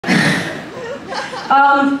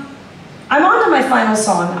I'm on to my final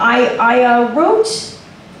song. I wrote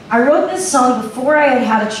this song before I had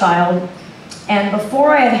had a child and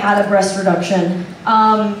before I had had a breast reduction.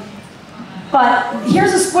 But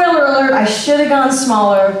here's a spoiler alert, I should have gone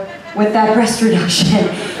smaller with that breast reduction.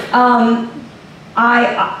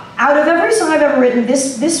 Out of every song I've ever written,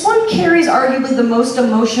 this one carries arguably the most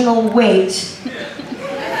emotional weight.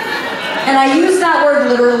 And I use that word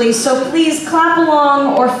literally, so please clap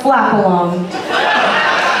along or flap along.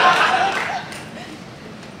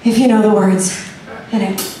 If you know the words. Hit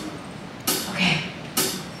it. Okay.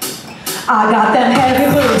 I got them heavy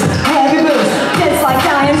boobs, it's like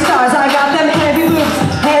dying stars. I got them heavy boobs,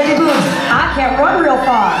 I can't run real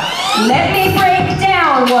far. Let me break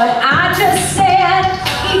down what I just said.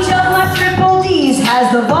 Each of my triple D's has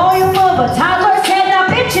the volume of a toddler's head. Now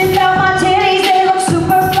bitches out my titties, they look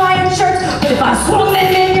super fly in shirts. But if I swung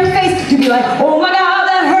them in your face, you'd be like, oh my god,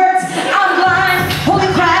 that hurts. I'm blind, holy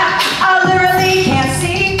crap, I literally can't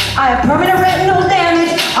see. I have permanent retinal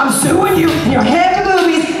damage. I'm suing you and your heavy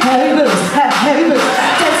boobies, heavy boobs, heavy boobs.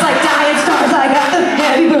 Just like dying stars, I got the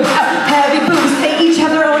heavy boobs, heavy boobs. They each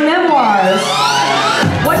have their own memoirs.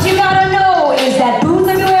 What you gotta know is that boobs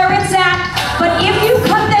are where it's at. But if you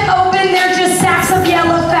cut them open, they're just sacks of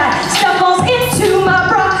yellow fat. Stuff falls into my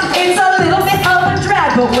bra, it's a little bit of a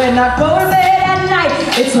drag. But when I go to bed at night,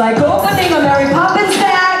 it's like opening a Mary Poppins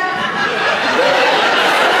bag.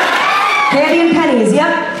 Candy and pennies,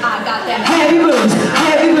 yep. I got them heavy boobs,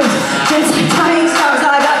 just like dying stars.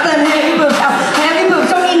 I got them heavy boobs. Heavy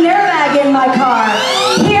boobs, don't need an airbag in my car.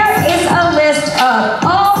 Here is a list of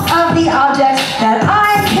all of the objects that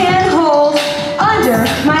I can hold under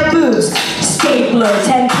my boobs. Stapler,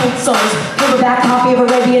 10 pencils, paperback copy of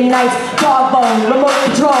Arabian Nights, dog bone, remote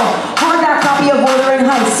control, hardback copy of Wuthering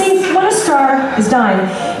Heights. See, when a star is dying,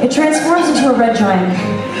 it transforms into a red giant.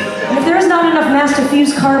 And if there is not enough mass to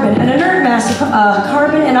fuse carbon, an inert mass of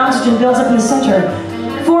carbon and oxygen builds up in the center,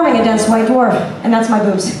 forming a dense white dwarf. And that's my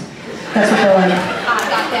boobs. That's what they're like. I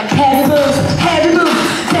got them heavy boobs,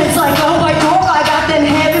 dense like a white dwarf. I got them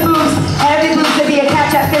heavy boobs, to be a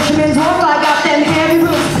catch at fisherman's wharf. I got them heavy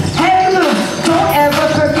boobs. Don't ever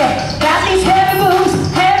forget that these heavy boobs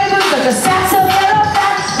are just sacks of yellow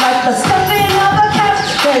fat, like the stuffing of a cat.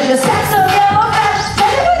 They're just sacks of yellow fat.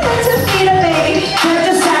 Never meant to feed a baby. They're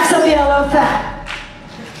just sacks of yellow fat.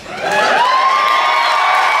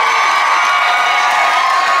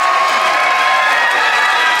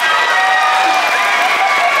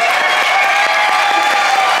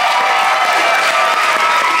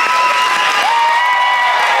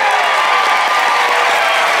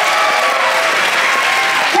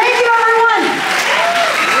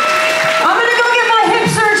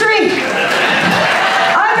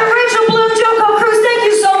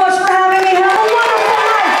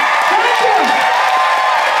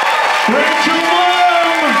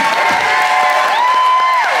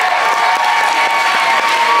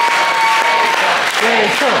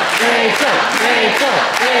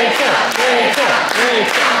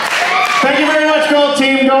 Thank you very much, Gold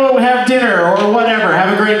Team. Go have dinner or whatever.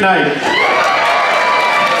 Have a great night.